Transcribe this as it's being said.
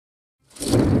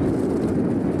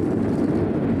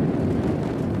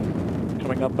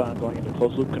coming up on going into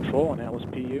closed loop control, and that was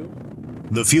PU.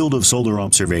 The field of solar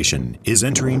observation is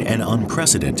entering an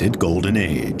unprecedented golden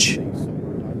age.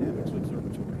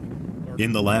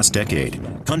 In the last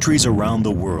decade, countries around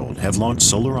the world have launched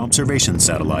solar observation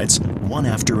satellites one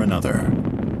after another.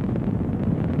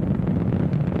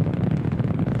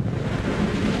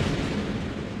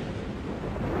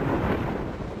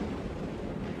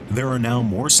 There are now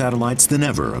more satellites than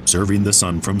ever observing the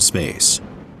sun from space,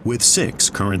 with 6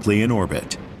 currently in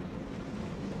orbit.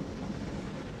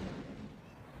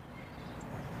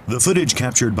 The footage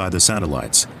captured by the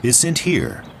satellites is sent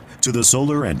here to the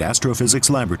Solar and Astrophysics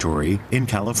Laboratory in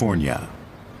California.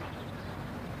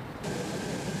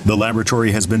 The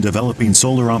laboratory has been developing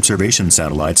solar observation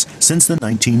satellites since the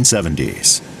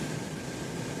 1970s.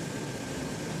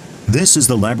 This is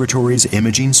the laboratory's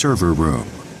imaging server room.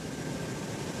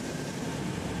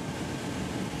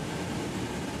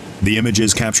 The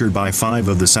images captured by 5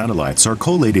 of the satellites are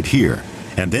collated here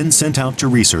and then sent out to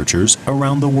researchers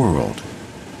around the world.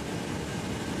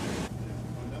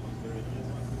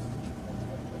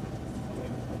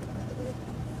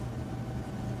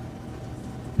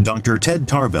 Dr. Ted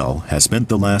Tarbell has spent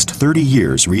the last 30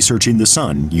 years researching the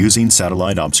sun using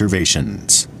satellite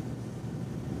observations.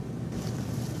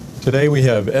 Today we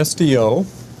have SDO,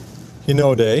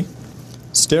 Hinode,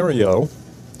 Stereo,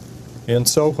 and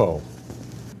SOHO.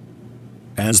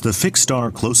 As the fixed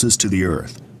star closest to the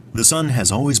Earth, the sun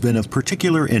has always been of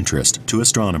particular interest to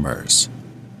astronomers.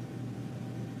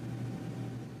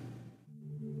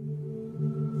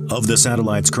 Of the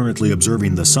satellites currently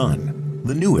observing the sun,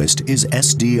 the newest is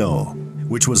SDO,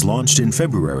 which was launched in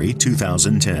February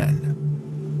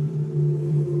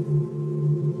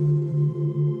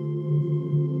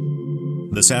 2010.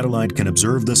 The satellite can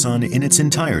observe the sun in its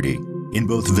entirety in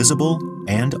both visible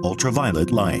and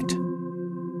ultraviolet light.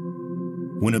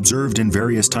 When observed in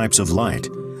various types of light,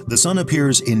 the sun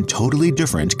appears in totally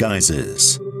different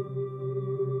guises.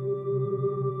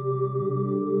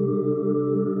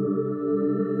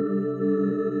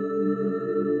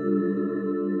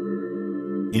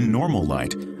 In normal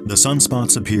light, the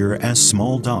sunspots appear as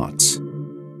small dots.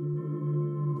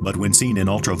 But when seen in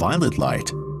ultraviolet light,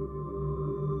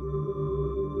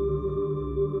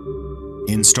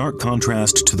 in stark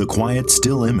contrast to the quiet,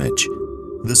 still image,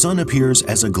 the sun appears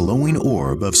as a glowing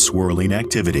orb of swirling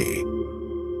activity.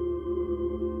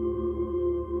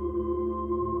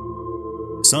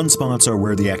 Sunspots are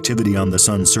where the activity on the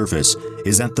sun's surface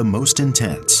is at the most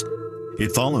intense.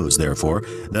 It follows, therefore,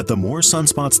 that the more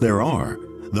sunspots there are,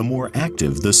 the more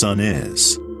active the sun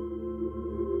is.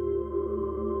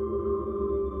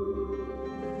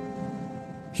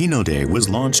 Hinode was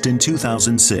launched in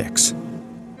 2006.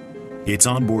 Its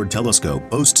onboard telescope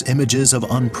boasts images of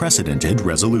unprecedented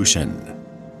resolution.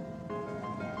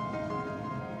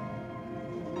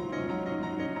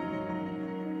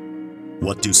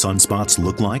 What do sunspots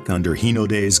look like under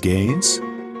Hinode's gaze?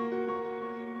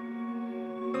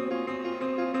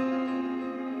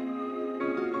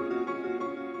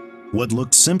 What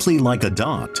looked simply like a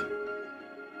dot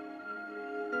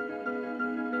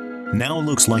now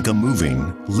looks like a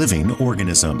moving, living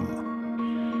organism.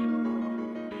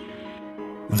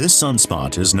 This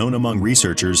sunspot is known among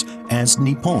researchers as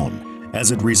Nippon,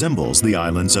 as it resembles the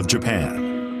islands of Japan.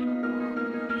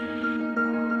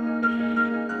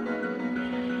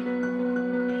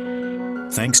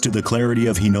 Thanks to the clarity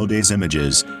of Hinode's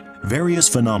images, various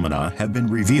phenomena have been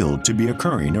revealed to be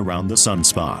occurring around the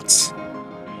sunspots.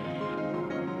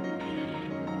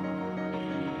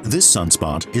 This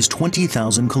sunspot is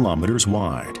 20,000 kilometers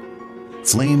wide.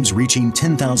 Flames reaching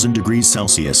 10,000 degrees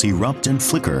Celsius erupt and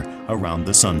flicker around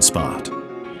the sunspot.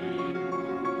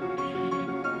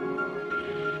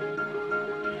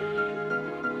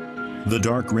 The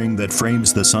dark ring that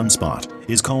frames the sunspot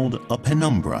is called a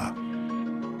penumbra.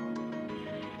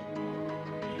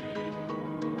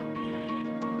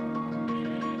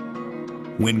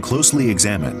 When closely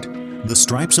examined, the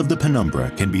stripes of the penumbra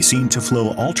can be seen to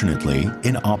flow alternately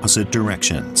in opposite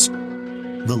directions.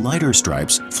 The lighter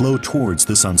stripes flow towards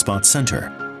the sunspot center,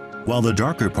 while the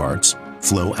darker parts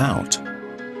flow out.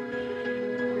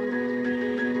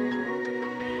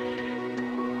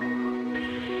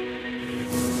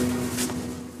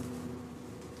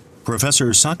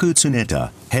 Professor Saku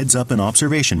Tsuneta heads up an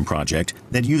observation project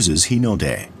that uses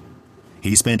Hinode.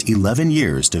 He spent 11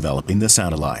 years developing the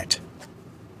satellite.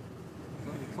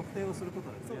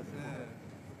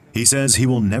 He says he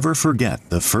will never forget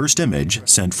the first image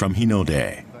sent from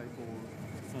Hinode.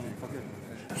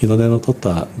 日の出の撮っ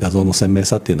た画像の鮮明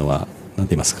さっていうのは何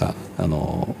て言いますか、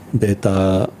デー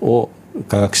タを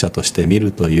科学者として見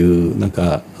るという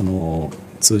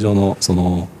通常のそ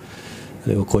のあ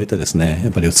れを超えてですね、や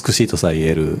っぱり美しいとさえ言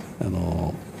える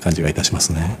感じがいたします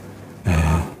ね。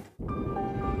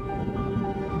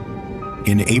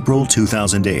In April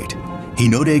 2008,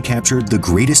 Hinode captured the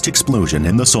greatest explosion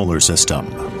in the solar system.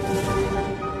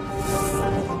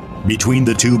 Between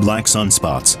the two black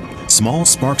sunspots, small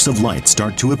sparks of light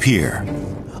start to appear,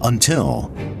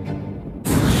 until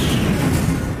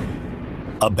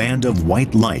a band of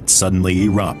white light suddenly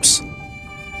erupts.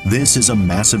 This is a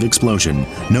massive explosion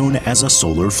known as a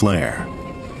solar flare.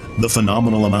 The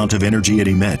phenomenal amount of energy it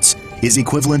emits is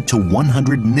equivalent to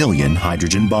 100 million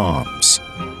hydrogen bombs.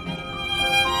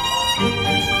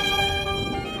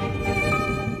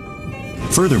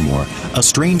 Furthermore, a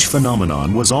strange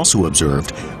phenomenon was also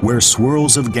observed where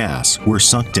swirls of gas were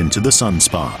sucked into the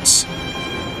sunspots.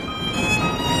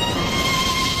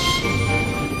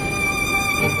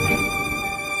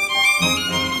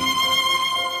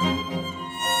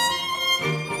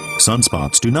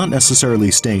 Sunspots do not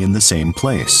necessarily stay in the same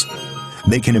place.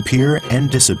 They can appear and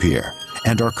disappear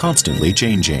and are constantly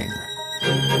changing.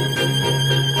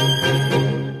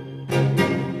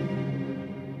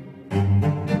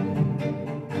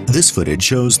 This footage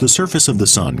shows the surface of the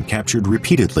sun captured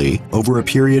repeatedly over a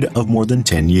period of more than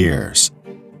 10 years.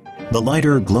 The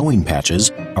lighter glowing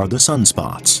patches are the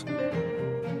sunspots.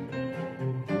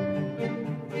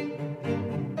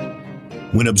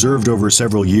 When observed over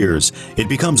several years, it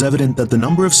becomes evident that the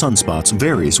number of sunspots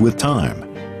varies with time.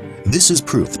 This is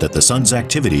proof that the sun's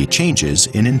activity changes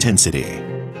in intensity.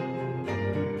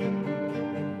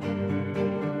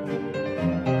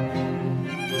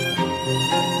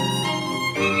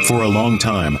 For a long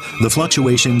time, the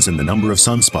fluctuations in the number of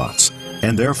sunspots,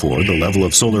 and therefore the level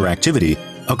of solar activity,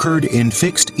 occurred in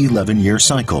fixed 11-year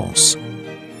cycles.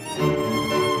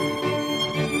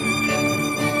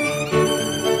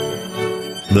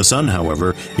 The sun,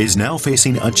 however, is now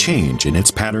facing a change in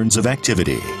its patterns of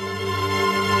activity.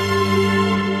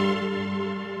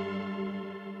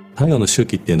 太陽の周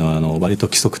期っていうのは割と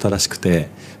規則正しくて、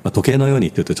時計のように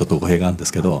っていうとちょっと語弊があるんで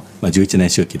すけど、11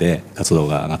年周期で活動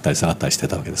が上がったり下がったりして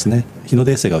たわけですね。日の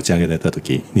出衛星が打ち上げられた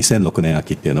時、2006年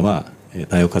秋っていうのは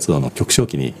太陽活動の極小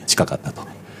期に近かったと。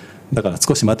だから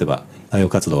少し待てば太陽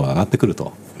活動が上がってくるとい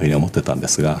うふうに思ってたんで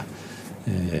すが、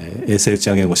衛星打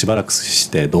ち上げ後しばらくし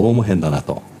てどうも変だな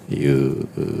という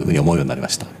ふうに思うようになりま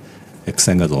した。X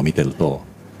線画像を見てると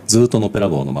ずっとのっぺら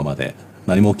ぼうのままで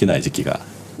何も起きない時期が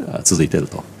続いている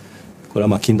と。これ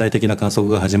は近代的な観測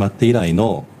が始まって以来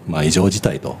の異常事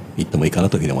態と言ってもいいかな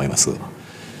というふうに思います。は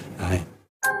い。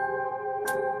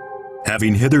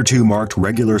Having hitherto marked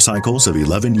regular cycles of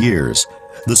 11 years,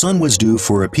 the sun was due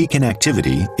for a peak in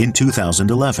activity in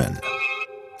 2011.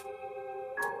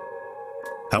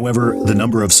 However, the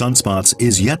number of sunspots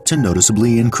is yet to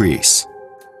noticeably increase.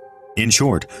 In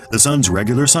short, the sun's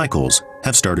regular cycles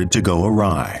have started to go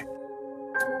awry.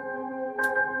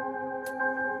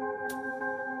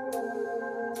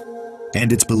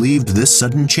 And it's believed this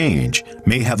sudden change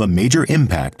may have a major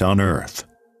impact on Earth.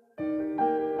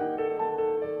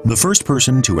 The first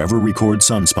person to ever record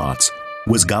sunspots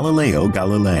was Galileo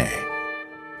Galilei.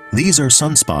 These are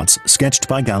sunspots sketched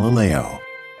by Galileo.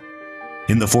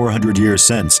 In the 400 years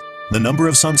since, the number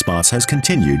of sunspots has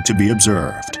continued to be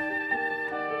observed.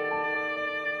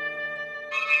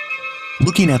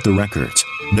 Looking at the records,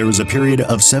 there is a period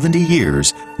of 70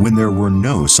 years when there were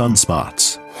no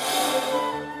sunspots.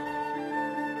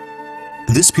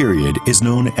 This period is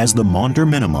known as the Maunder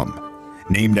Minimum,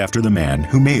 named after the man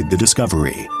who made the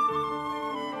discovery.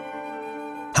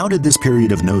 How did this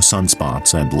period of no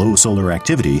sunspots and low solar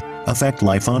activity affect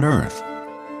life on Earth?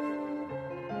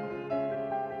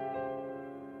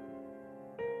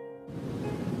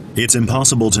 It's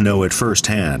impossible to know at first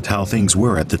hand how things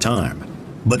were at the time,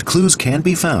 but clues can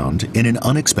be found in an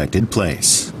unexpected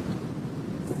place.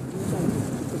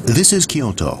 This is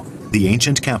Kyoto, the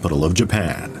ancient capital of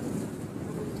Japan.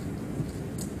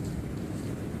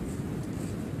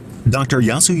 Dr.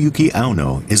 Yasuyuki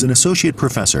Aono is an associate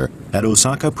professor at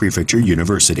Osaka Prefecture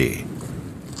University.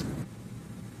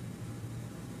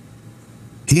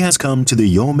 He has come to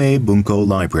the Yomei Bunko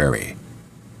Library.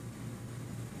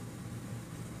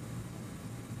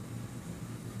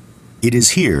 It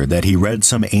is here that he read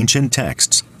some ancient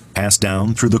texts passed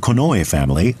down through the Konoe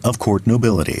family of court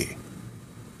nobility.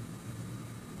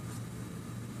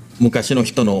 昔の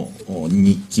人の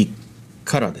日記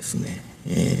からですね、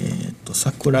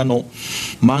桜の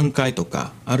満開と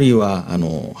かあるいは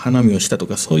花見をしたと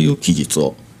かそういう記述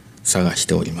を探し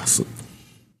ております。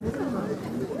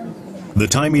The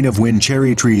timing of when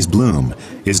cherry trees bloom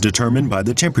is determined by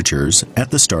the temperatures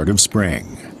at the start of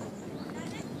spring.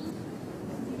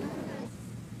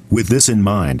 With this in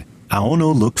mind,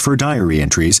 Aono looked for diary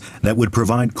entries that would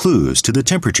provide clues to the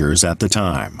temperatures at the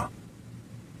time.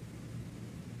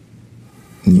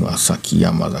 庭先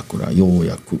山桜よう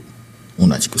やく同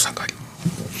じく盛り。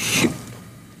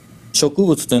植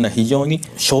物というのは非常に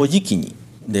正直に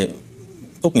で、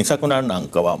特に桜なん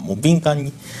かはもう敏感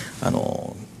に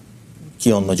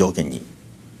気温の条件に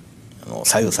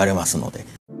左右されますので。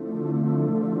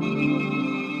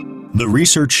The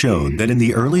research showed that in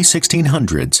the early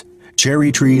 1600s,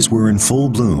 cherry trees were in full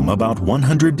bloom about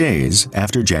 100 days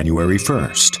after January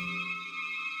 1st.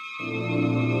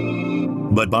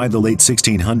 But by the late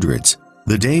 1600s,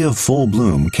 the day of full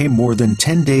bloom came more than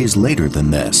 10 days later than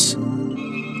this.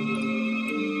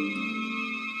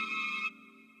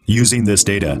 Using this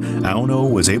data, Aono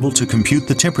was able to compute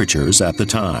the temperatures at the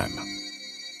time.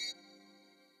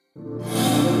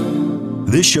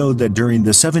 This showed that during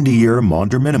the 70-year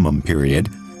Maunder minimum period,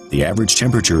 the average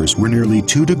temperatures were nearly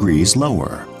 2 degrees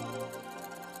lower.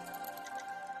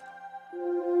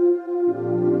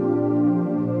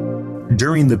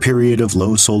 During the period of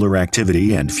low solar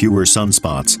activity and fewer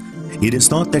sunspots, it is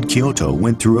thought that Kyoto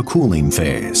went through a cooling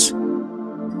phase.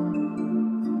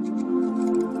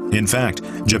 In fact,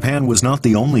 Japan was not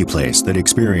the only place that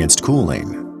experienced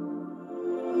cooling.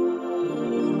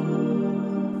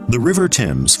 The River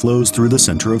Thames flows through the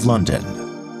center of London.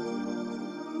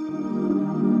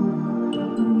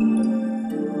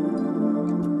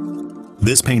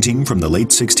 This painting from the late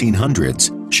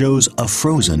 1600s shows a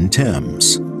frozen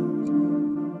Thames.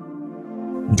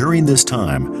 During this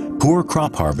time, poor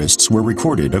crop harvests were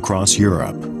recorded across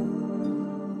Europe.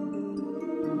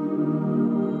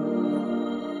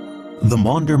 The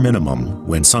Maunder minimum,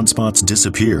 when sunspots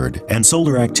disappeared and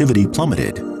solar activity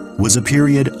plummeted, was a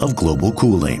period of global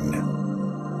cooling.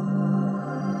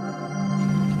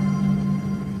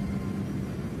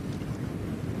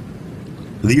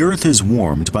 The Earth is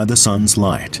warmed by the sun's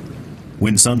light.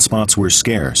 When sunspots were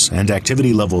scarce and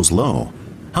activity levels low,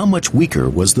 how much weaker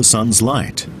was the sun's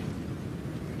light?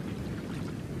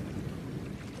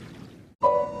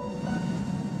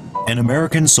 An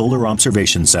American solar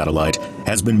observation satellite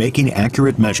has been making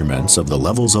accurate measurements of the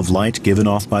levels of light given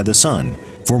off by the sun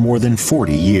for more than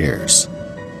 40 years.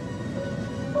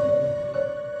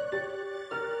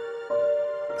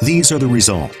 These are the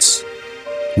results.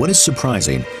 What is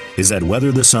surprising is that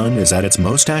whether the sun is at its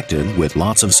most active with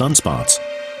lots of sunspots,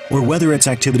 or whether its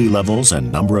activity levels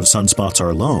and number of sunspots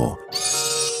are low,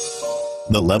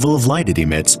 the level of light it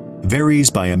emits varies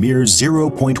by a mere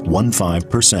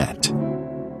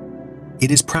 0.15%. It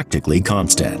is practically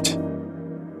constant.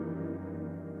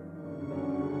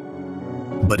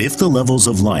 But if the levels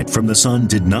of light from the sun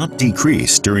did not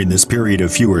decrease during this period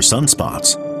of fewer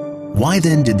sunspots, why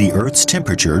then did the Earth's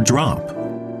temperature drop?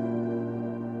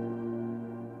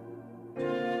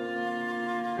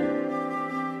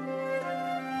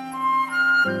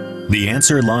 The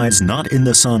answer lies not in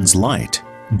the sun's light,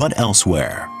 but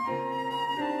elsewhere.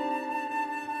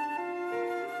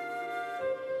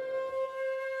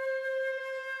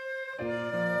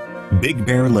 Big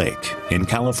Bear Lake in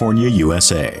California,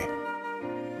 USA.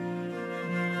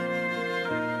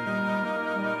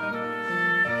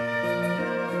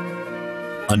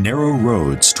 A narrow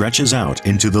road stretches out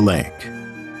into the lake.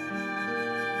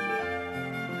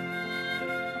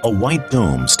 A white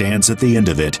dome stands at the end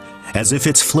of it, as if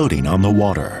it's floating on the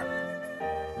water.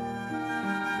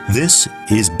 This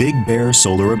is Big Bear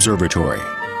Solar Observatory,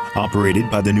 operated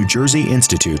by the New Jersey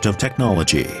Institute of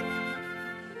Technology.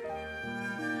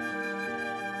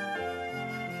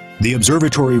 The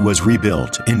observatory was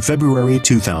rebuilt in February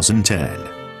 2010.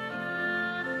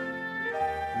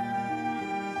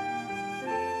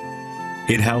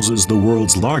 It houses the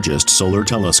world's largest solar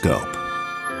telescope.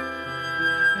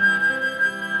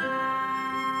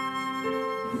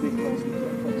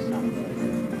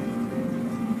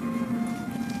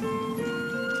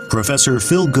 Professor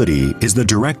Phil Goody is the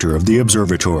director of the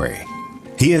observatory.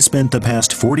 He has spent the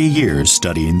past 40 years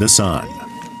studying the sun.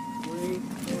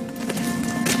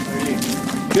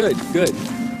 Good, good.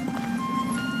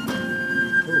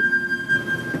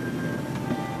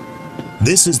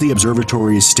 This is the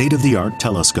observatory's state-of-the-art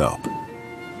telescope.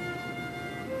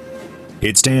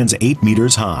 It stands 8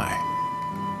 meters high.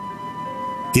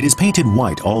 It is painted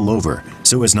white all over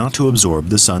so as not to absorb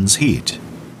the sun's heat.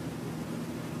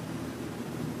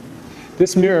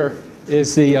 This mirror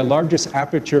is the largest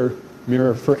aperture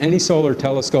mirror for any solar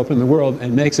telescope in the world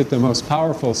and makes it the most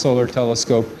powerful solar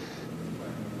telescope.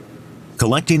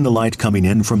 Collecting the light coming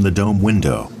in from the dome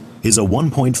window is a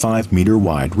 1.5 meter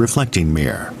wide reflecting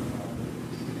mirror.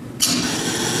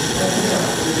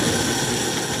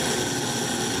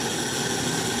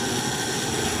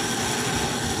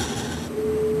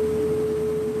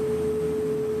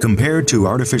 Compared to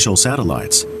artificial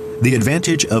satellites, the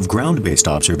advantage of ground-based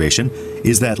observation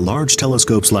is that large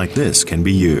telescopes like this can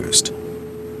be used.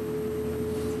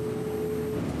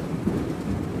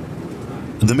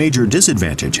 The major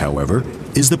disadvantage, however,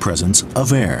 is the presence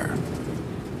of air.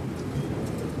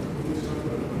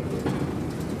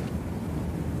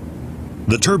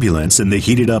 The turbulence in the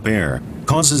heated-up air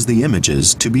causes the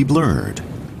images to be blurred.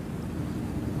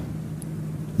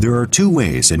 There are two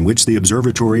ways in which the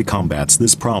observatory combats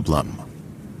this problem.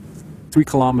 3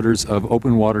 kilometers of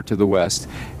open water to the west,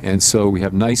 and so we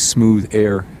have nice smooth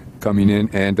air coming in,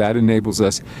 and that enables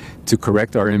us to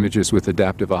correct our images with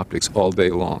adaptive optics all day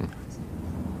long.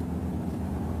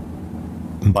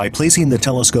 By placing the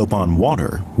telescope on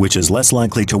water, which is less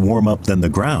likely to warm up than the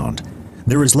ground,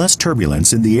 there is less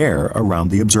turbulence in the air around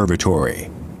the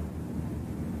observatory.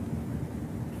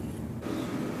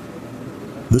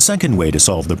 The second way to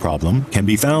solve the problem can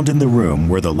be found in the room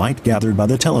where the light gathered by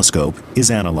the telescope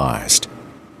is analyzed.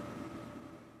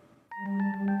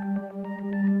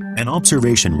 An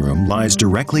observation room lies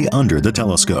directly under the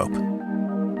telescope.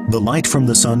 The light from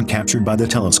the sun captured by the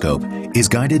telescope is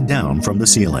guided down from the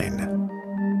ceiling.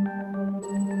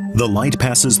 The light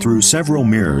passes through several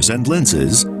mirrors and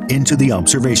lenses into the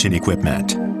observation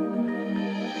equipment.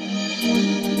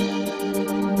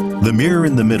 The mirror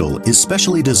in the middle is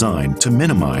specially designed to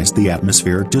minimize the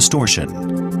atmospheric distortion.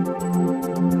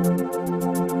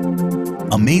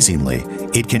 Amazingly,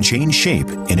 it can change shape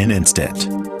in an instant.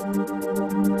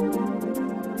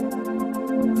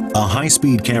 A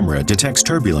high-speed camera detects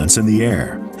turbulence in the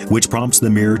air, which prompts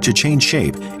the mirror to change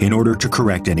shape in order to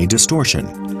correct any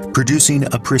distortion, producing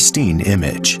a pristine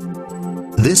image.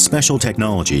 This special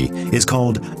technology is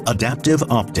called adaptive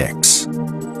optics.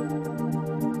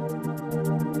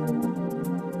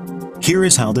 Here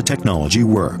is how the technology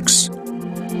works.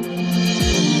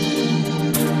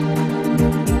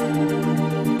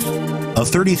 A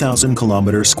 30,000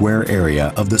 kilometer square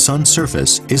area of the sun's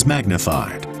surface is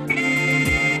magnified.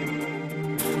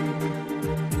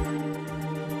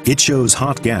 It shows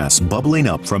hot gas bubbling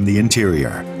up from the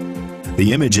interior.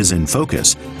 The image is in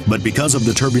focus, but because of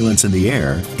the turbulence in the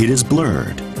air, it is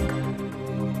blurred.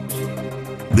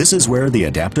 This is where the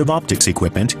adaptive optics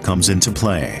equipment comes into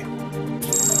play.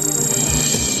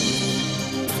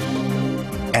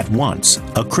 At once,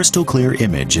 a crystal clear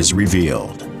image is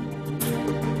revealed.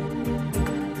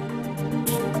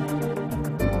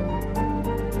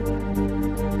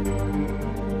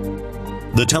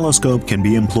 The telescope can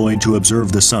be employed to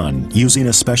observe the sun using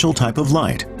a special type of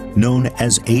light known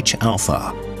as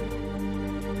H-alpha.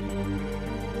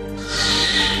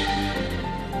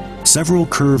 Several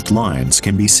curved lines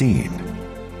can be seen.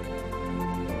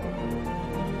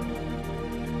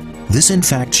 This in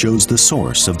fact shows the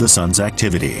source of the sun's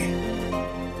activity.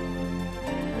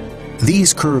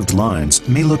 These curved lines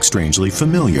may look strangely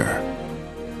familiar.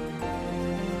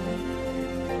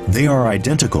 They are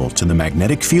identical to the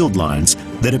magnetic field lines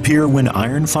that appear when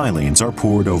iron filings are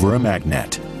poured over a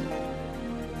magnet.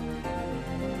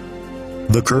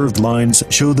 The curved lines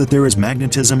show that there is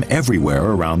magnetism everywhere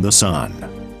around the sun.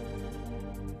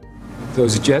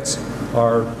 Those jets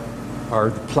are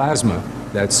plasma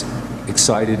that's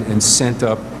excited and sent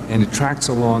up, and it tracks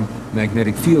along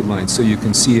magnetic field lines, so you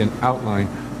can see an outline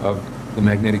of the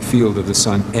magnetic field of the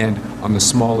sun, and on the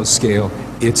smallest scale,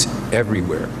 it's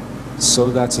everywhere. So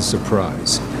that's a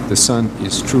surprise. The sun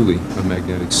is truly a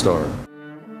magnetic star.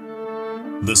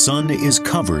 The sun is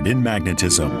covered in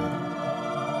magnetism.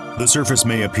 The surface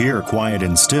may appear quiet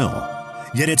and still,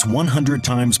 yet it's 100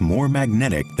 times more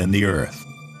magnetic than the Earth.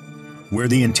 Where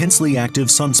the intensely active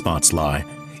sunspots lie,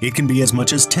 it can be as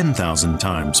much as 10,000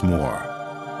 times more.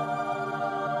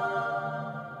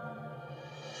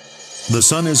 The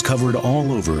sun is covered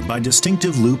all over by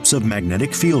distinctive loops of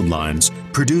magnetic field lines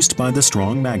produced by the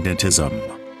strong magnetism.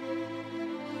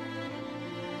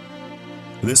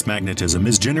 This magnetism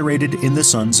is generated in the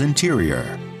sun's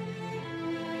interior.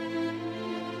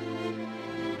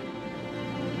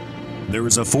 There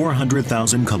is a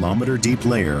 400,000 kilometer deep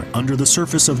layer under the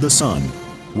surface of the sun,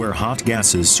 where hot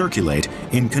gases circulate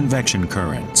in convection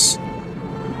currents.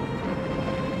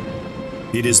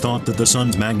 It is thought that the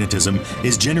sun's magnetism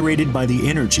is generated by the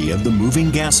energy of the moving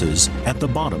gases at the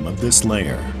bottom of this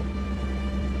layer.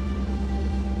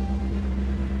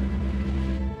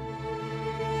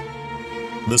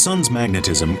 The sun's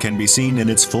magnetism can be seen in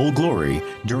its full glory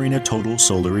during a total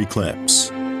solar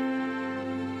eclipse.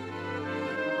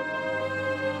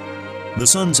 The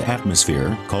sun's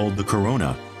atmosphere, called the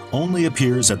corona, only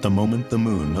appears at the moment the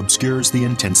moon obscures the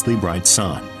intensely bright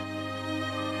sun.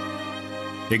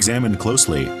 Examined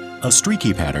closely, a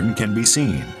streaky pattern can be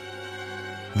seen.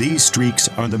 These streaks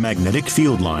are the magnetic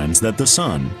field lines that the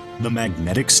Sun, the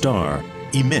magnetic star,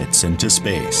 emits into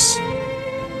space.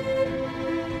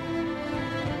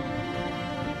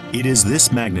 It is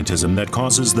this magnetism that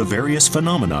causes the various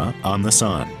phenomena on the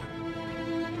Sun.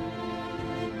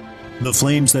 The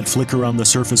flames that flicker on the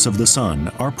surface of the Sun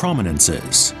are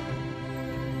prominences.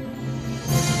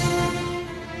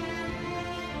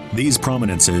 These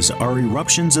prominences are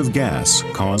eruptions of gas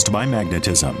caused by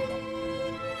magnetism.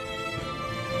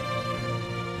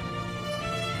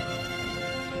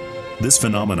 This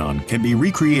phenomenon can be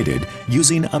recreated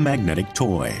using a magnetic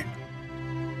toy.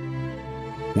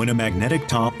 When a magnetic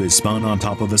top is spun on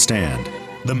top of a stand,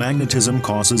 the magnetism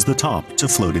causes the top to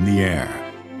float in the air.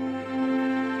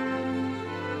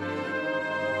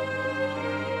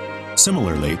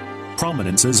 Similarly,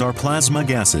 prominences are plasma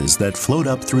gases that float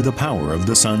up through the power of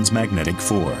the Sun's magnetic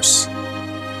force.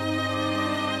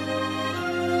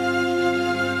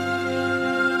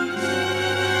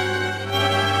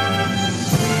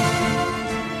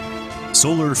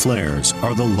 Solar flares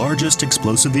are the largest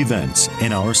explosive events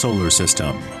in our solar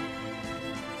system.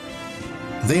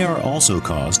 They are also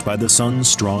caused by the Sun's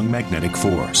strong magnetic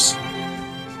force.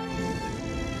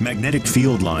 Magnetic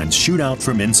field lines shoot out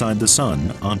from inside the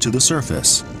Sun onto the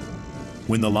surface.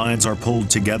 When the lines are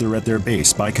pulled together at their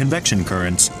base by convection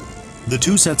currents, the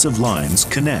two sets of lines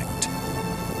connect.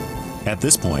 At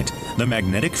this point, the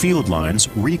magnetic field lines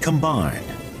recombine.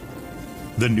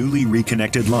 The newly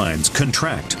reconnected lines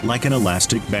contract like an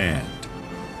elastic band.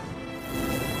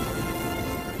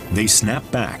 They snap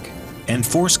back and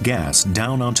force gas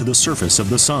down onto the surface of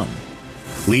the Sun,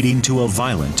 leading to a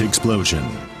violent explosion.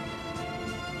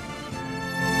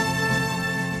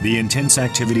 The intense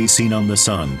activity seen on the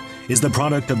Sun is the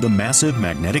product of the massive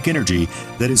magnetic energy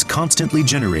that is constantly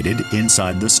generated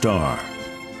inside the star.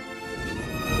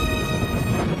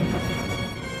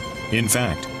 In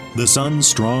fact, the Sun's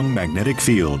strong magnetic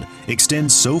field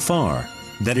extends so far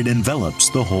that it envelops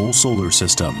the whole solar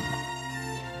system.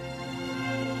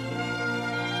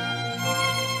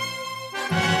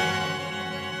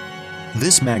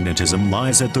 This magnetism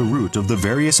lies at the root of the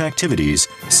various activities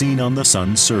seen on the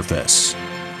Sun's surface.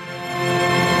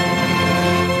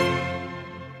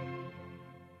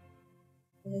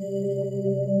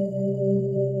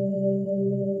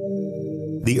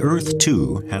 The Earth,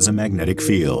 too, has a magnetic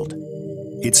field.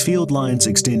 Its field lines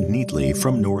extend neatly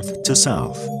from north to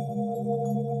south.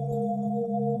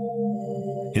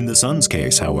 In the Sun's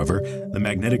case, however, the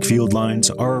magnetic field lines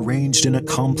are arranged in a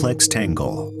complex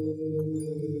tangle.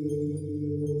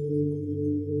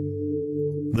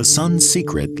 The Sun's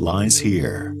secret lies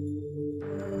here.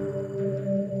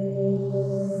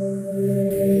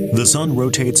 The Sun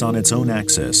rotates on its own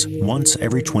axis once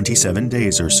every 27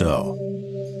 days or so.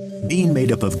 Being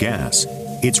made up of gas,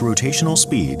 its rotational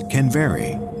speed can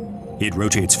vary. It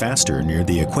rotates faster near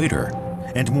the equator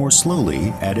and more slowly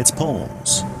at its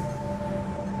poles.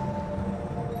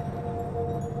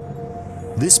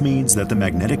 This means that the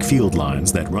magnetic field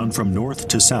lines that run from north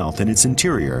to south in its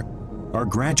interior are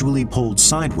gradually pulled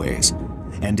sideways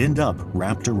and end up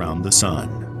wrapped around the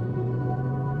Sun.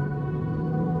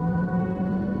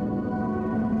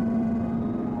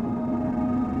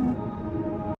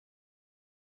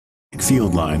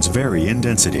 Field lines vary in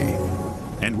density,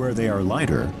 and where they are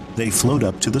lighter, they float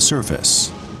up to the surface.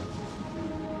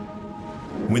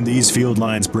 When these field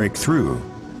lines break through,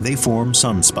 they form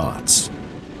sunspots.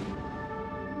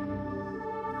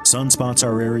 Sunspots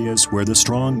are areas where the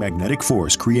strong magnetic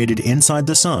force created inside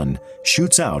the Sun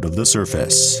shoots out of the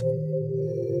surface.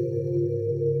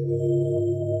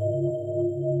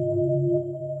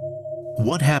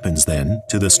 What happens then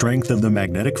to the strength of the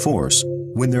magnetic force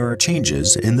when there are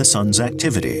changes in the Sun's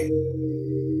activity?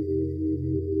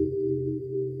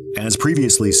 As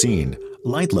previously seen,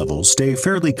 light levels stay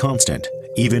fairly constant,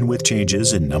 even with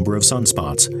changes in number of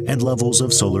sunspots and levels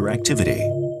of solar activity.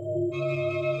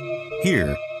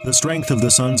 Here, the strength of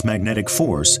the Sun's magnetic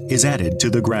force is added to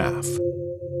the graph.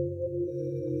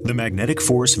 The magnetic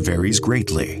force varies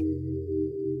greatly.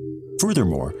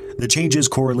 Furthermore, the changes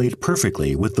correlate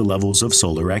perfectly with the levels of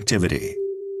solar activity.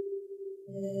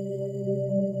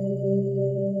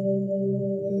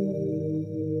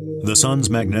 The Sun's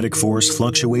magnetic force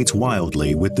fluctuates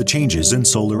wildly with the changes in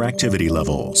solar activity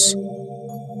levels.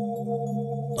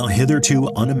 A hitherto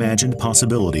unimagined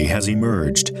possibility has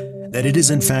emerged that it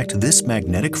is in fact this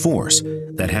magnetic force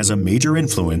that has a major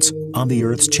influence on the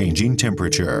Earth's changing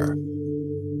temperature.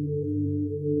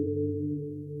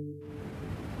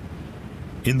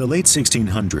 In the late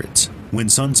 1600s, when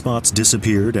sunspots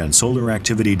disappeared and solar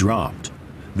activity dropped,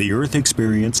 the Earth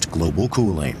experienced global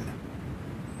cooling.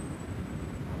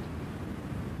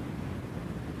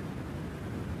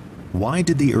 Why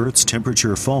did the Earth's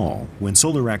temperature fall when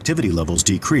solar activity levels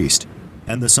decreased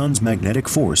and the Sun's magnetic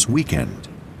force weakened?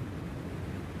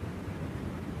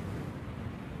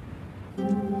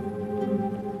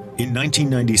 In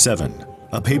 1997,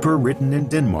 a paper written in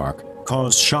Denmark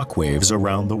caused shockwaves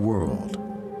around the world.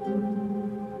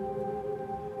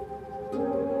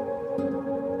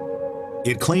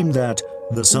 It claimed that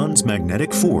the Sun's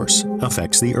magnetic force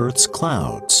affects the Earth's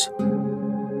clouds.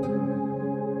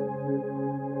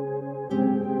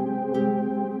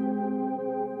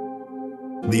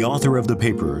 The author of the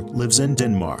paper lives in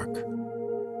Denmark.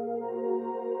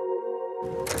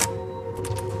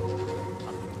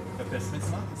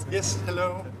 Yes,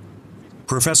 hello.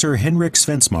 Professor Henrik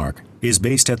Svensmark is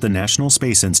based at the National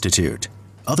Space Institute,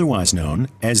 otherwise known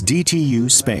as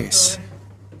DTU Space.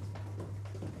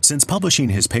 Since publishing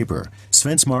his paper,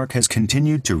 Svensmark has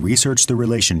continued to research the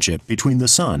relationship between the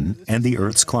Sun and the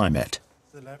Earth's climate.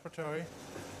 The laboratory.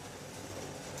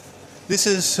 This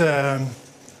is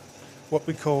what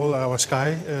we call our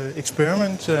sky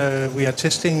experiment. We are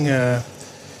testing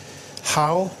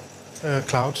how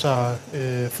clouds are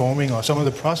forming, or some of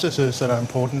the processes that are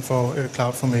important for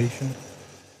cloud formation.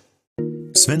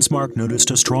 Svensmark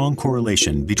noticed a strong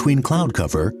correlation between cloud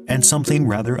cover and something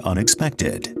rather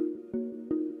unexpected.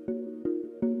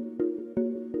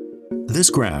 This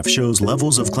graph shows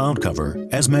levels of cloud cover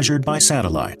as measured by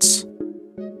satellites.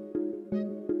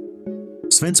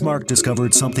 Svensmark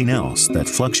discovered something else that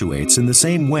fluctuates in the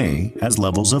same way as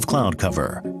levels of cloud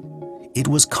cover. It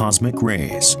was cosmic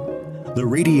rays, the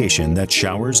radiation that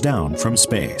showers down from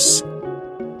space.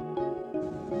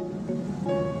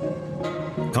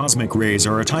 Cosmic rays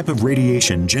are a type of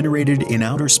radiation generated in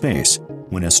outer space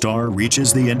when a star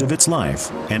reaches the end of its life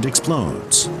and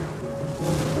explodes.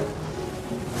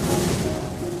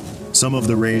 Some of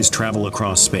the rays travel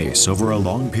across space over a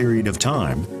long period of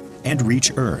time and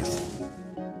reach Earth.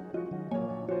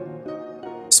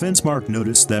 Svensmark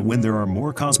noticed that when there are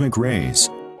more cosmic rays,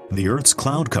 the Earth's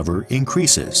cloud cover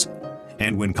increases,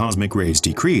 and when cosmic rays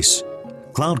decrease,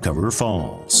 cloud cover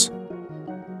falls.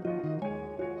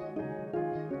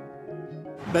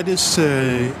 That is,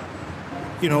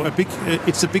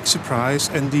 it's a big surprise,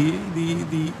 and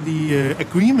the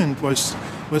agreement was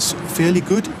fairly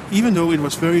good, even though it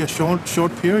was a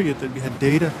short period that we had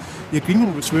data. The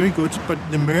agreement was very good, but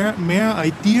the mere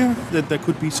idea that there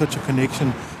could be such a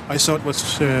connection, I thought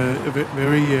was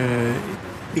very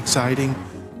exciting.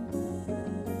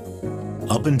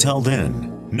 Up until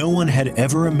then, no one had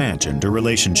ever imagined a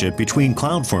relationship between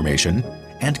cloud formation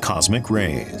and cosmic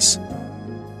rays.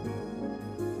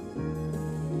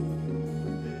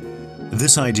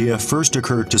 This idea first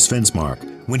occurred to Svensmark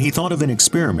when he thought of an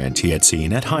experiment he had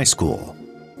seen at high school.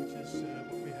 Which is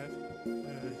what we have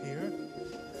here.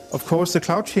 Of course, the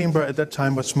cloud chamber at that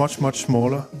time was much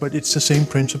smaller, but it's the same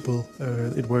principle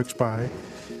it works by.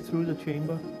 Through the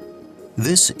chamber.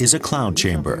 This is a cloud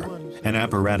chamber, an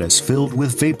apparatus filled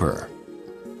with vapor.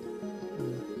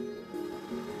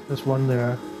 There's one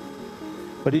there,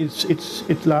 but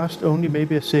it lasts only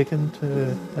maybe a second,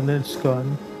 and then it's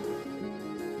gone.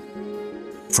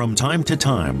 From time to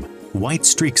time, white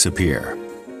streaks appear.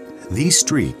 These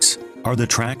streaks are the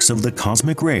tracks of the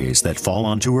cosmic rays that fall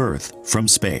onto Earth from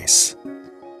space.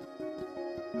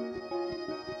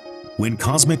 When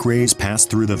cosmic rays pass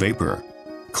through the vapor,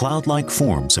 cloud-like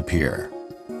forms appear.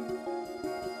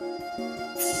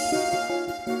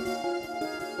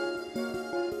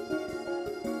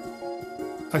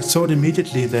 I thought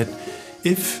immediately that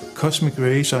if cosmic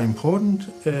rays are important,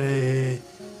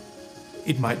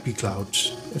 it might be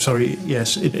clouds. Sorry,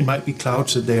 yes, it might be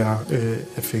clouds that they are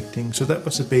affecting. So that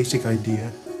was the basic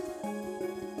idea.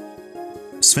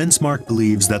 Svensmark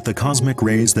believes that the cosmic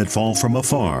rays that fall from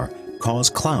afar cause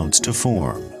clouds to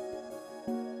form.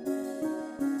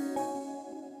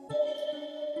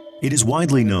 It is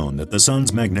widely known that the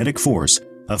Sun's magnetic force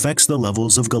affects the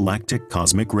levels of galactic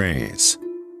cosmic rays.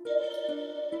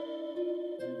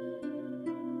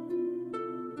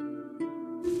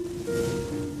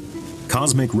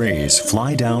 Cosmic rays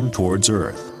fly down towards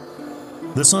Earth.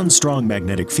 The Sun's strong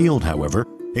magnetic field, however,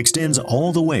 extends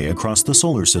all the way across the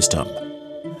solar system.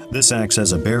 This acts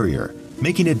as a barrier,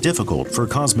 making it difficult for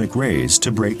cosmic rays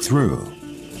to break through.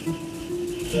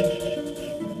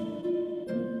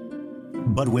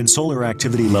 But when solar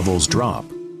activity levels drop,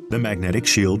 the magnetic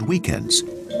shield weakens,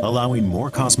 allowing more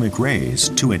cosmic rays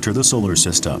to enter the solar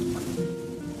system.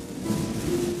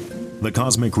 The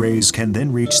cosmic rays can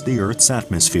then reach the Earth's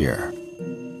atmosphere.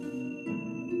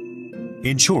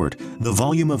 In short, the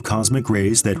volume of cosmic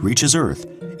rays that reaches Earth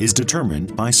is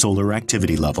determined by solar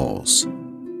activity levels.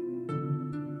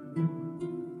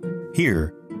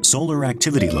 Here, solar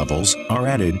activity levels are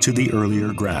added to the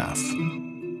earlier graph.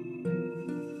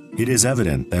 It is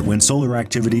evident that when solar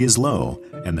activity is low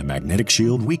and the magnetic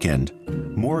shield weakened,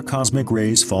 more cosmic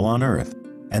rays fall on Earth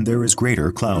and there is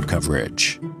greater cloud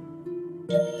coverage.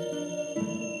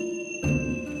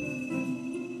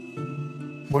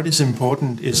 What is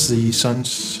important is the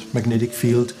sun's magnetic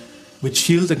field, which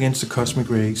shields against the cosmic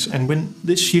rays. And when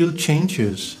this shield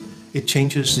changes, it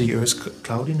changes the Earth's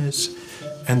cloudiness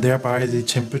and thereby the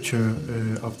temperature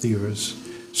of the Earth.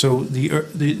 So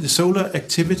the solar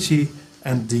activity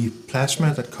and the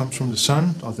plasma that comes from the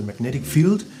sun, or the magnetic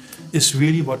field, is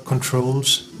really what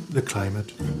controls the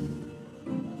climate.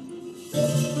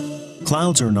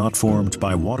 Clouds are not formed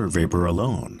by water vapor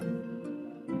alone.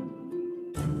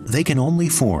 They can only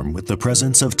form with the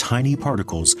presence of tiny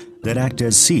particles that act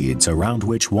as seeds around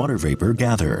which water vapor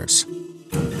gathers.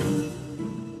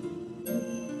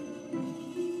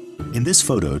 In this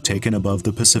photo taken above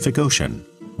the Pacific Ocean,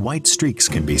 white streaks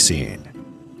can be seen.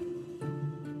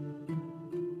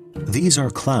 These are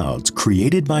clouds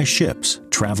created by ships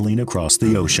traveling across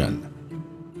the ocean.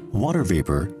 Water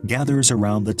vapor gathers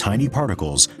around the tiny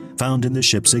particles found in the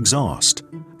ship's exhaust,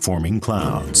 forming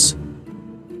clouds.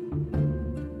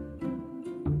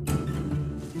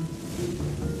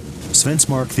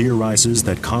 Svensmark theorizes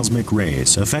that cosmic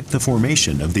rays affect the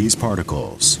formation of these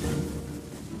particles.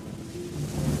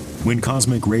 When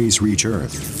cosmic rays reach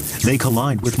Earth, they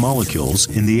collide with molecules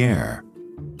in the air.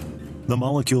 The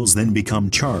molecules then become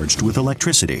charged with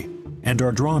electricity and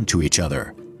are drawn to each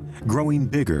other, growing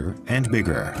bigger and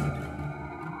bigger.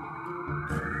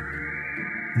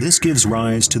 This gives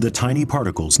rise to the tiny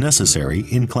particles necessary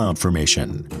in cloud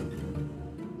formation.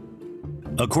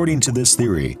 According to this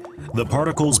theory, the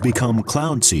particles become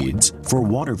cloud seeds for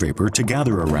water vapor to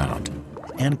gather around,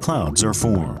 and clouds are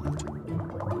formed.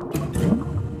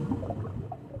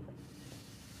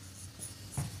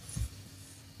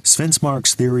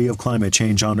 Svensmark's theory of climate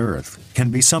change on Earth can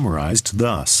be summarized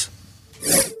thus.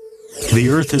 The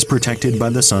Earth is protected by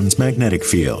the sun's magnetic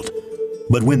field,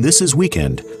 but when this is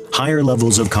weakened, higher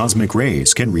levels of cosmic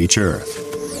rays can reach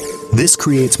Earth. This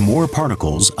creates more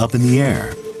particles up in the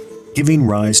air, giving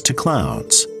rise to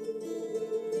clouds.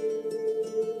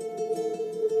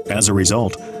 As a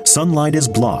result, sunlight is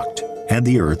blocked and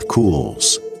the Earth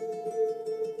cools.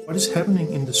 What is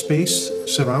happening in the space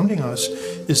surrounding us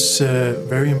is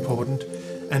very important,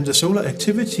 and the solar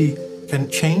activity can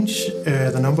change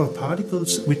the number of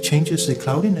particles, which changes the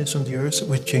cloudiness on the Earth,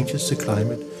 which changes the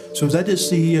climate. So that is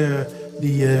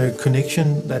the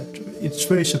connection. That it's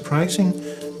very surprising,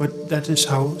 but that is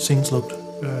how things look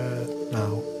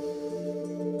now.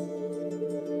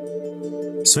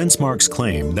 Svensmark's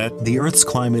claim that the Earth's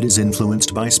climate is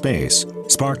influenced by space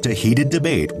sparked a heated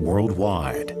debate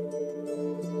worldwide.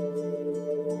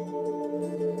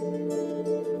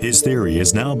 His theory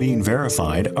is now being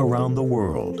verified around the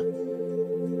world.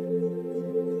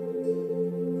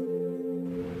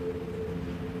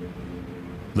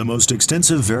 The most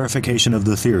extensive verification of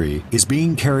the theory is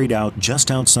being carried out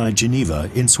just outside Geneva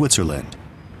in Switzerland,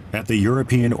 at the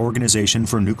European Organization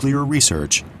for Nuclear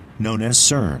Research, known as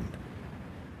CERN.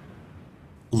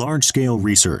 Large-scale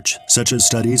research, such as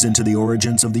studies into the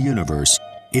origins of the universe,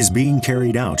 is being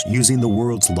carried out using the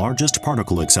world's largest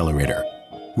particle accelerator,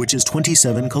 which is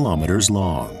 27 kilometers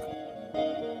long.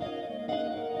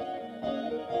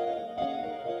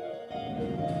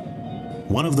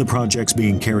 One of the projects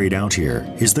being carried out here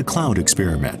is the cloud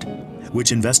experiment,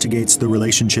 which investigates the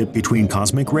relationship between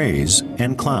cosmic rays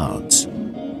and clouds.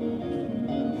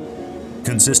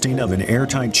 Consisting of an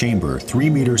airtight chamber 3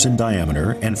 meters in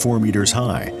diameter and 4 meters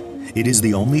high, it is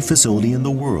the only facility in the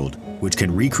world which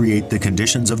can recreate the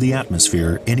conditions of the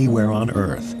atmosphere anywhere on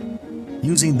Earth.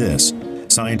 Using this,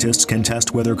 scientists can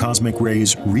test whether cosmic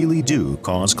rays really do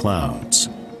cause clouds.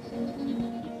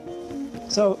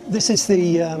 So this is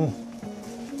the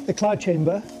cloud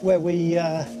chamber where we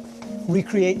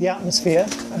recreate the atmosphere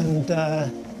and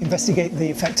investigate the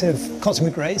effect of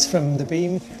cosmic rays from the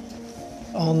beam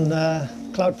on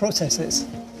cloud processes.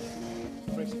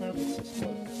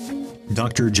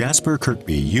 Dr. Jasper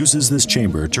Kirkby uses this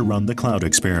chamber to run the cloud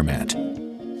experiment.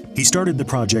 He started the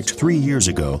project 3 years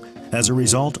ago as a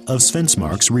result of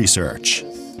Svensmark's research.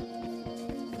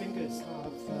 Fingers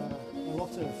have a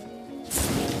lot of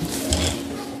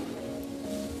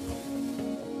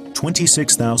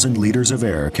 26,000 liters of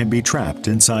air can be trapped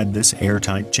inside this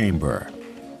airtight chamber.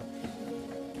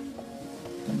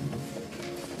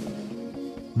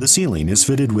 The ceiling is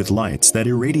fitted with lights that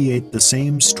irradiate the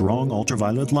same strong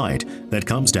ultraviolet light that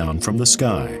comes down from the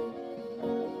sky.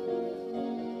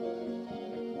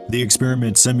 The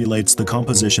experiment simulates the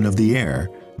composition of the air,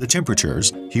 the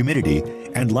temperatures, humidity,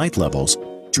 and light levels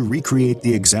to recreate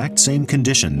the exact same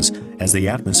conditions as the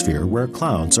atmosphere where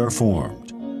clouds are formed.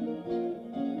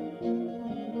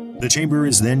 The chamber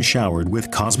is then showered with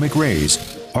cosmic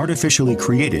rays artificially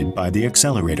created by the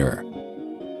accelerator.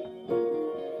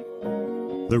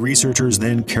 The researchers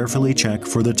then carefully check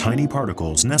for the tiny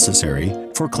particles necessary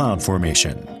for cloud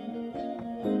formation.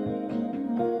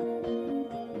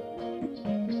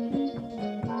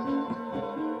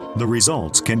 The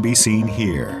results can be seen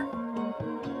here.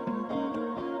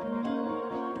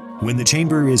 When the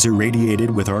chamber is irradiated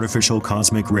with artificial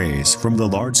cosmic rays from the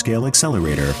large-scale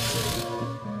accelerator,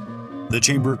 the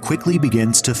chamber quickly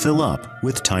begins to fill up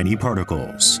with tiny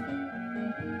particles.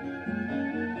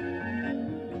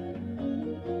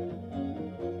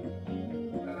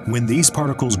 When these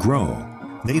particles grow,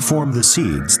 they form the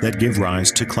seeds that give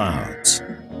rise to clouds.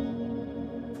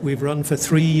 We've run for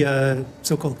 3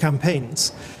 so-called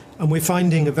campaigns, and we're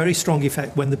finding a very strong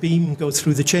effect when the beam goes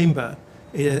through the chamber.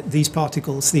 These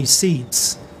particles, these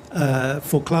seeds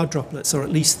for cloud droplets, or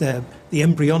at least the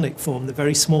embryonic form, the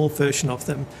very small version of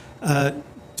them,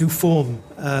 do form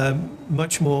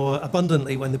much more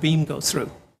abundantly when the beam goes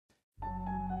through.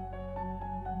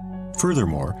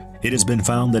 Furthermore, it has been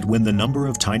found that when the number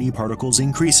of tiny particles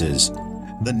increases,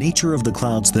 the nature of the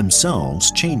clouds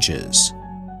themselves changes.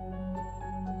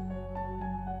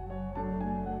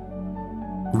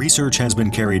 Research has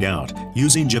been carried out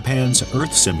using Japan's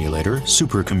Earth Simulator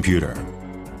supercomputer.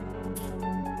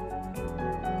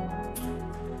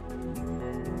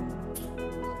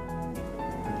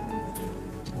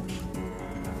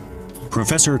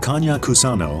 Professor Kanya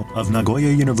Kusano of Nagoya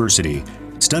University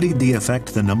studied the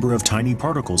effect the number of tiny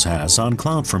particles has on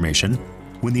cloud formation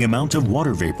when the amount of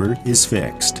water vapor is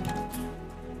fixed.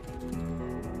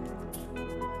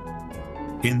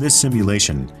 In this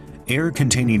simulation, air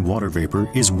containing water vapor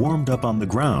is warmed up on the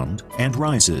ground and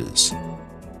rises.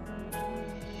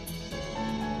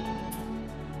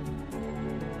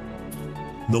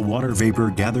 The water vapor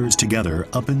gathers together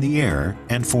up in the air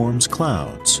and forms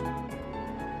clouds.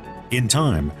 In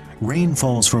time, rain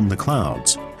falls from the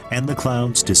clouds, and the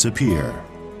clouds disappear.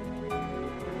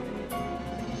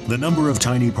 The number of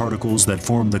tiny particles that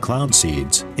form the cloud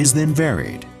seeds is then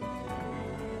varied.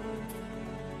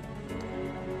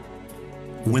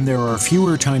 When there are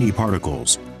fewer tiny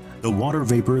particles, the water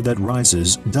vapor that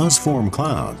rises does form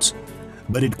clouds,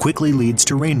 but it quickly leads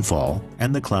to rainfall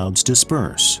and the clouds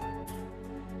disperse.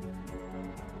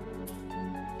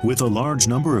 With a large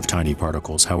number of tiny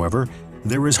particles, however,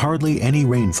 there is hardly any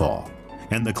rainfall,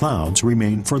 and the clouds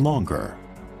remain for longer.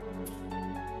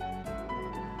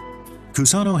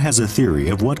 Kusano has a theory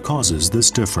of what causes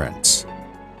this difference.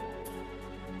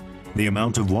 The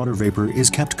amount of water vapor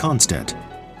is kept constant.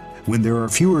 When there are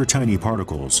fewer tiny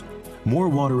particles, more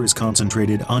water is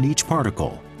concentrated on each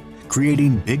particle,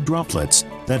 creating big droplets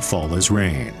that fall as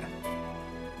rain.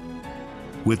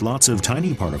 With lots of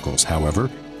tiny particles,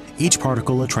 however, each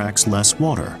particle attracts less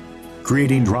water,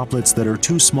 creating droplets that are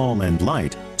too small and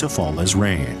light to fall as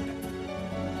rain.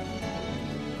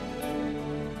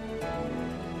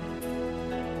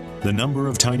 The number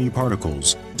of tiny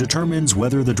particles determines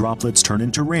whether the droplets turn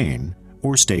into rain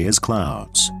or stay as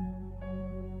clouds.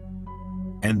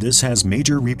 And this has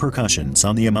major repercussions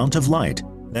on the amount of light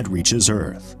that reaches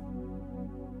Earth.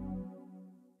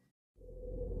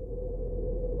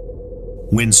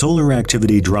 When solar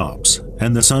activity drops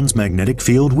and the sun's magnetic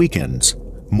field weakens,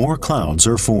 more clouds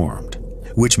are formed,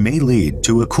 which may lead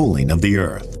to a cooling of the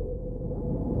Earth.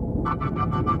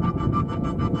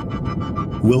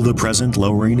 Will the present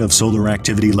lowering of solar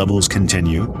activity levels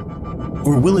continue,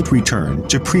 or will it return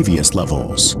to previous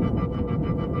levels?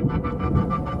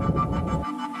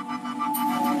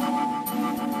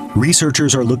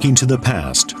 Researchers are looking to the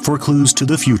past for clues to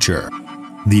the future.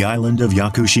 The island of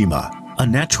Yakushima, a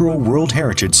natural World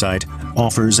Heritage Site,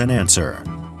 offers an answer.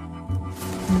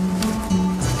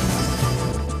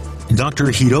 Dr.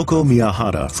 Hiroko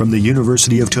Miyahara from the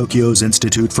University of Tokyo's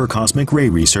Institute for Cosmic Ray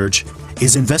Research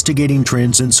is investigating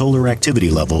trends in solar activity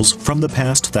levels from the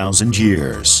past 1,000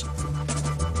 years.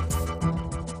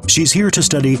 She's here to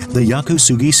study the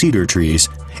Yakusugi cedar trees,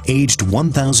 aged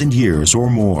 1,000 years or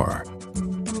more.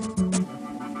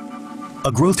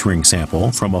 A growth ring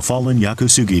sample from a fallen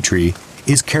Yakusugi tree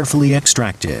is carefully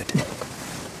extracted.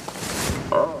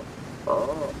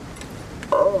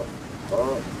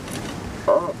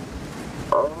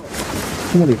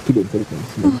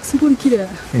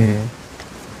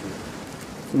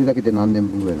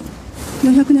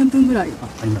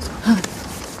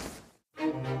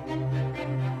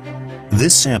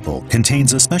 This sample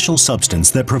contains a special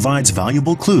substance that provides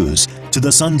valuable clues to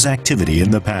the sun's activity in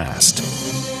the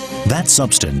past. That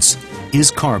substance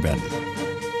is carbon.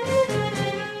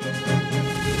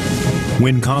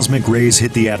 When cosmic rays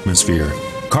hit the atmosphere,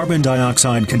 carbon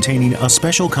dioxide containing a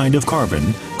special kind of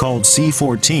carbon called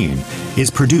C14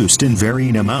 is produced in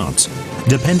varying amounts,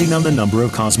 depending on the number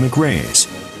of cosmic rays.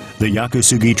 The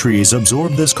yakusugi trees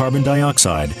absorb this carbon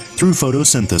dioxide through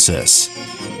photosynthesis.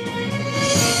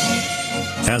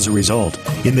 As a result,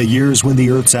 in the years when the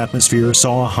Earth's atmosphere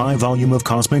saw a high volume of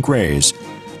cosmic rays,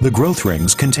 the growth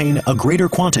rings contain a greater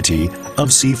quantity of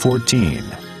C14.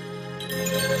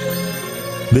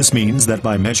 This means that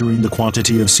by measuring the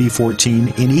quantity of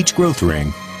C14 in each growth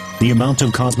ring, the amount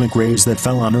of cosmic rays that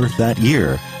fell on Earth that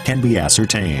year can be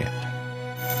ascertained.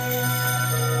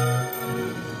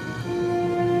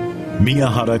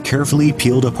 Miyahara carefully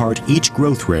peeled apart each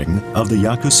growth ring of the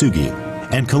yakusugi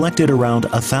and collected around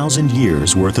 1,000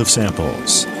 years' worth of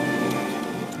samples.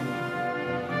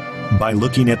 By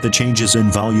looking at the changes in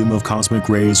volume of cosmic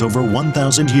rays over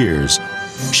 1,000 years,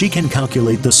 she can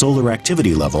calculate the solar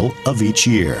activity level of each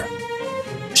year.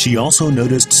 She also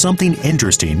noticed something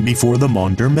interesting before the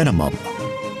Maunder minimum.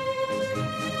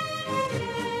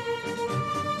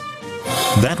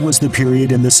 That was the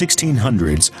period in the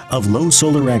 1600s of low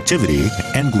solar activity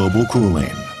and global cooling.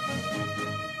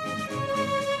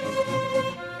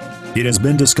 It has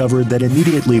been discovered that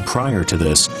immediately prior to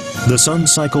this, the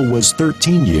sun's cycle was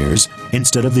 13 years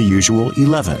instead of the usual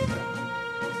 11.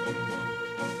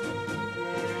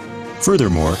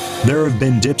 Furthermore, there have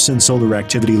been dips in solar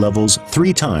activity levels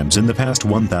 3 times in the past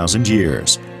 1,000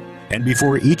 years, and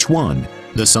before each one,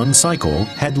 the sun's cycle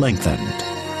had lengthened.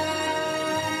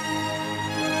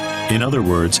 In other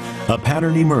words, a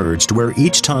pattern emerged where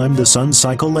each time the sun's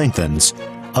cycle lengthens,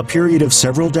 a period of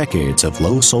several decades of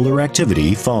low solar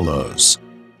activity follows.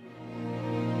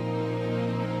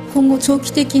 今後長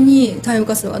期的に太陽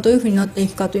活動がどういうふうになってい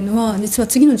くかというのは、実は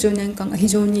次の10年間が非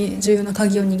常に重要な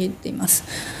鍵を握っています。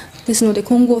ですので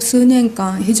今後数年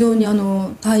間非常に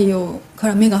太陽か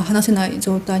ら目が離せない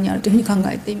状態にあるというふうに考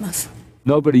えています。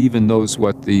Nobody even knows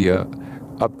what the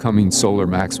upcoming solar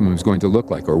maximum is going to look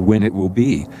like or when it will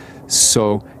be.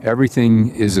 So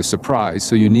everything is a surprise.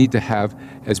 So you need to have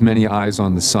as many eyes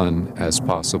on the sun as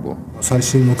possible. 最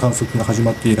新の観測が始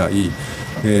まって以来、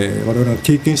我々が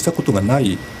経験したことがな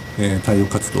い、太陽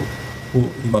活動を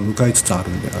今迎えつつある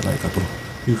んではないかと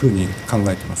いうふうに考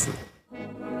えています。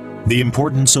The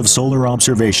importance of solar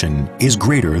observation is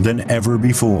greater than ever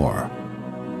before.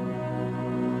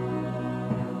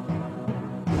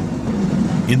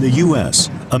 In the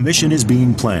U.S., a mission is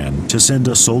being planned to send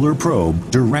a solar probe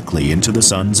directly into the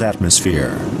sun's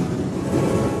atmosphere.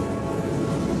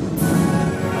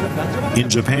 In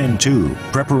Japan, too,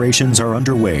 preparations are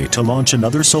underway to launch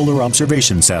another solar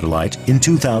observation satellite in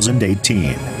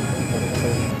 2018.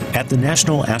 At the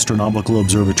National Astronomical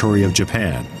Observatory of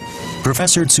Japan,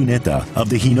 Professor Tsuneta of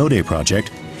the Hinode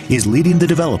project is leading the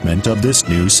development of this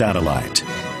new satellite.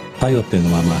 太陽っていう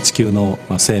のは地球の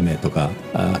生命とか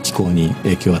気候に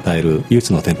影響を与える唯一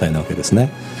の天体なわけです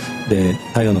ね。で、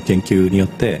太陽の研究によっ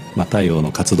て太陽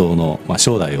の活動の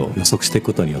将来を予測していく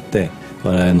ことによって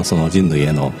我々のその人類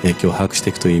への影響を把握し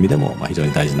ていくという意味でも非常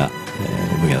に大事な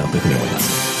分野だというふうに思いま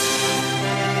す。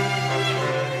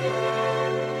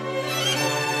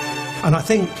And I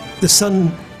think the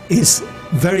sun is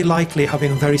very likely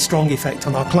having a very strong effect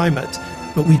on our climate,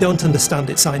 but we don't understand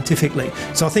it scientifically.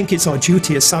 So I think it's our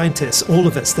duty as scientists, all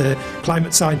of us, the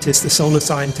climate scientists, the solar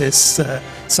scientists,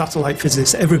 satellite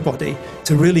physicists, everybody,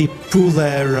 to really pool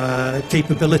their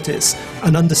capabilities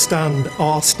and understand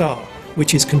our star,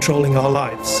 which is controlling our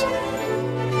lives.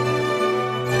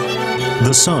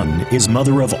 The sun is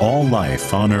mother of all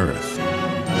life on Earth.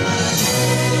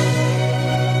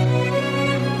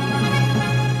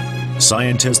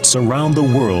 Scientists around the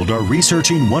world are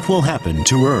researching what will happen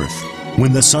to Earth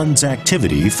when the sun's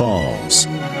activity falls.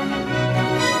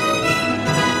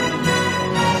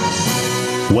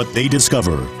 What they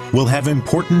discover will have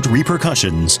important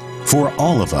repercussions for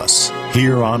all of us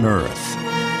here on Earth.